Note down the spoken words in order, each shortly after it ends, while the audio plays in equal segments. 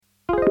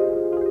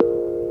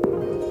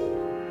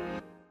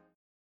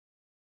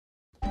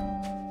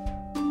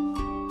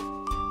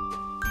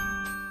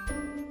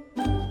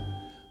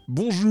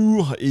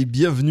et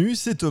bienvenue,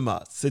 c'est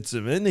Thomas. Cette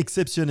semaine,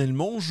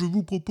 exceptionnellement, je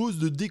vous propose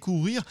de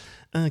découvrir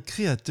un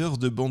créateur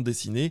de bande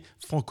dessinée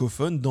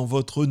francophone dans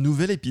votre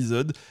nouvel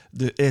épisode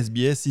de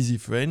SBS Easy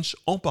French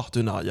en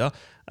partenariat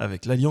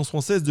avec l'Alliance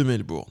française de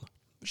Melbourne.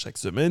 Chaque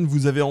semaine,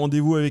 vous avez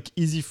rendez-vous avec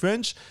Easy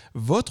French,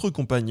 votre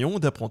compagnon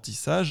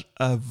d'apprentissage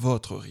à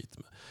votre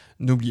rythme.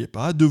 N'oubliez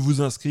pas de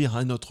vous inscrire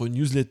à notre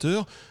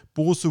newsletter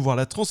pour recevoir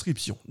la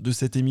transcription de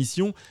cette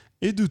émission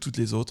et de toutes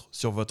les autres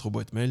sur votre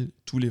boîte mail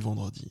tous les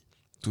vendredis.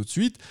 Tout de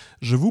suite,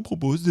 je vous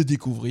propose de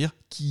découvrir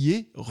qui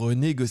est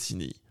René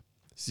Goscinny.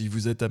 Si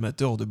vous êtes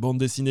amateur de bande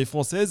dessinée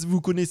française,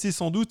 vous connaissez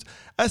sans doute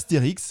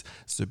Astérix,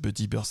 ce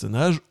petit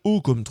personnage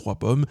haut comme 3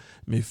 pommes,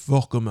 mais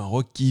fort comme un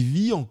roc qui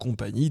vit en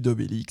compagnie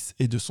d'Obélix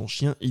et de son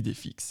chien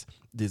Idéfix.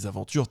 Des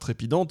aventures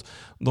trépidantes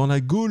dans la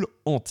Gaule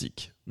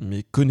antique.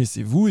 Mais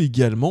connaissez-vous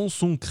également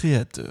son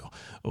créateur,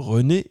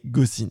 René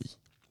Goscinny ?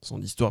 Son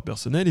histoire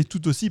personnelle est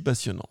tout aussi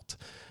passionnante.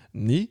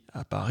 Né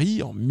à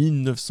Paris en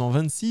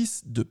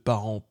 1926 de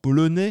parents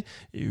polonais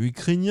et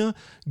ukrainiens,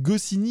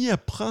 Goscinny a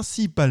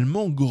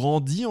principalement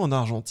grandi en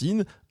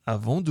Argentine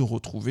avant de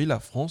retrouver la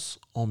France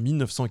en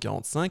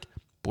 1945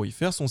 pour y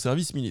faire son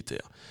service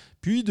militaire,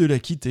 puis de la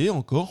quitter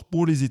encore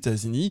pour les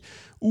États-Unis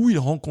où il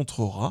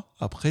rencontrera,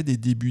 après des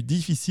débuts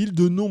difficiles,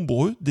 de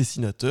nombreux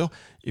dessinateurs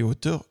et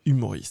auteurs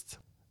humoristes.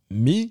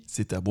 Mais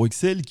c'est à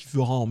Bruxelles qu'il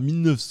fera en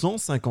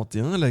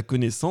 1951 la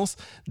connaissance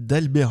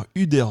d'Albert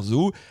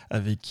Uderzo,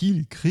 avec qui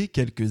il crée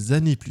quelques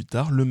années plus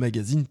tard le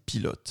magazine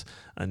Pilote,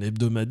 un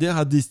hebdomadaire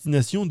à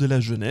destination de la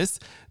jeunesse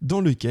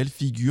dans lequel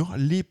figurent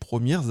les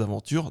premières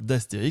aventures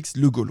d'Astérix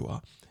le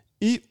Gaulois,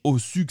 et au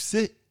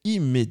succès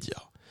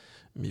immédiat.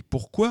 Mais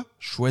pourquoi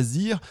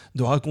choisir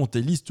de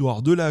raconter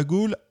l'histoire de la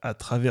Gaule à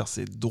travers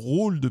ces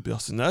drôles de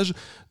personnages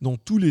dont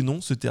tous les noms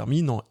se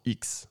terminent en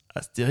X ?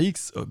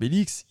 Astérix,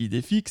 Obélix,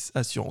 Idéfix,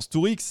 Assurance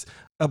Tourix,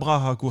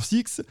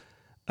 Abraraccourcix,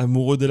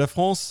 amoureux de la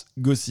France,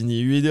 Goscinny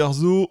et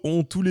Uderzo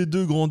ont tous les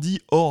deux grandi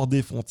hors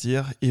des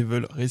frontières et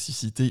veulent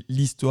ressusciter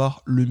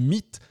l'histoire, le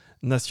mythe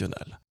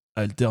national.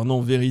 Alternant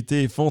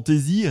vérité et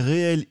fantaisie,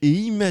 réel et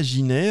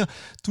imaginaire,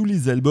 tous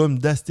les albums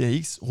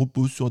d'Astérix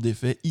reposent sur des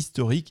faits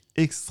historiques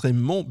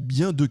extrêmement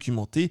bien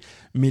documentés,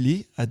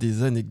 mêlés à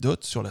des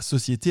anecdotes sur la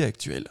société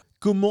actuelle.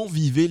 Comment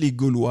vivaient les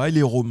Gaulois et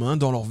les Romains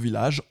dans leur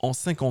village en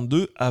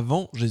 52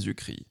 avant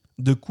Jésus-Christ ?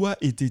 De quoi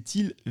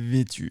étaient-ils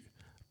vêtus ?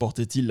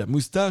 Portaient-ils la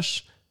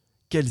moustache ?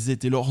 Quels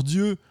étaient leurs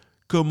dieux ?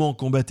 Comment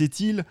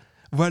combattaient-ils ?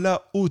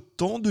 Voilà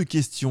autant de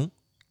questions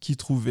qui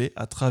trouvaient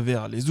à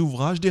travers les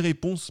ouvrages des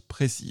réponses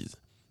précises.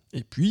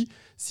 Et puis,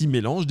 s'y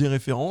mélangent des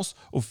références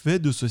aux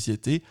faits de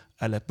société,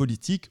 à la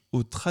politique,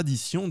 aux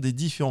traditions des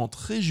différentes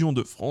régions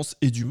de France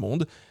et du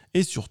monde,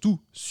 et surtout,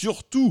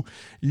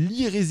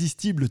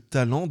 l'irrésistible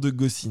talent de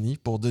Goscinny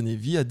pour donner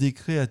vie à des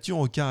créatures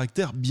au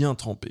caractère bien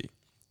trempé.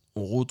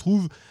 On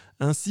retrouve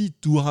ainsi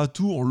tour à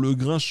tour le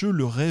grincheux,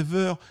 le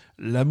rêveur,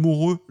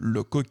 l'amoureux,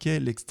 le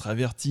coquet,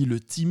 l'extraverti, le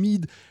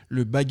timide,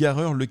 le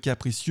bagarreur, le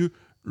capricieux,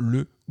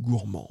 le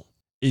gourmand.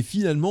 Et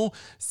finalement,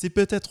 c'est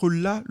peut-être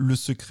là le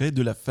secret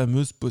de la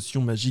fameuse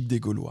potion magique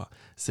des Gaulois,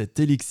 cet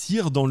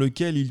élixir dans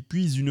lequel ils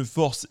puisent une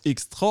force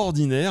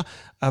extraordinaire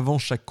avant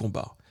chaque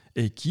combat,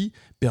 et qui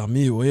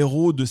permet aux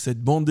héros de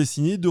cette bande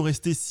dessinée de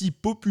rester si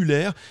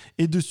populaires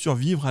et de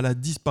survivre à la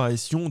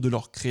disparition de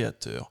leur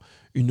créateur.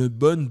 Une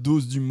bonne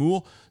dose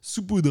d'humour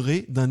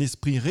saupoudrée d'un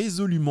esprit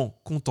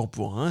résolument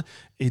contemporain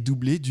et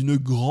doublée d'une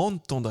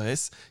grande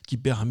tendresse qui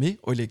permet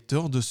au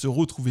lecteur de se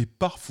retrouver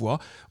parfois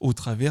au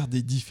travers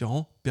des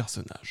différents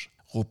personnages.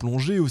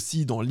 Replongé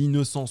aussi dans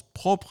l'innocence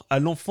propre à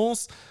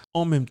l'enfance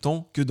en même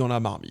temps que dans la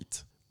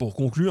marmite. Pour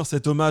conclure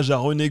cet hommage à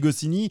René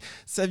Goscinny,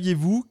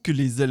 saviez-vous que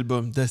les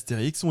albums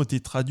d'Astérix ont été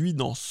traduits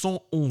dans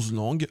 111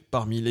 langues,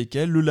 parmi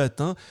lesquelles le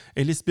latin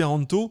et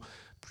l'espéranto ?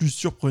 Plus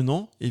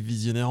surprenant et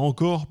visionnaire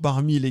encore,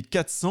 parmi les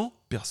 400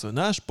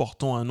 personnages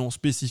portant un nom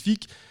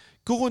spécifique,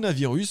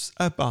 Coronavirus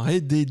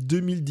apparaît dès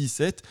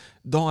 2017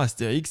 dans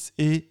Astérix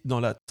et dans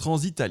la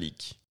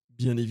Transitalique.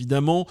 Bien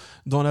évidemment,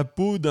 dans la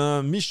peau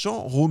d'un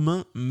méchant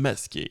romain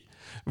masqué.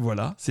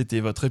 Voilà, c'était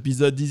votre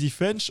épisode d'Easy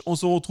French. On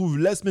se retrouve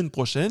la semaine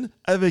prochaine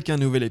avec un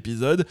nouvel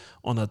épisode.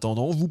 En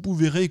attendant, vous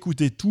pouvez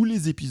réécouter tous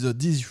les épisodes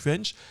d'Easy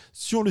French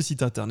sur le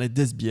site internet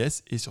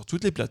d'SBS et sur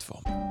toutes les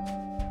plateformes.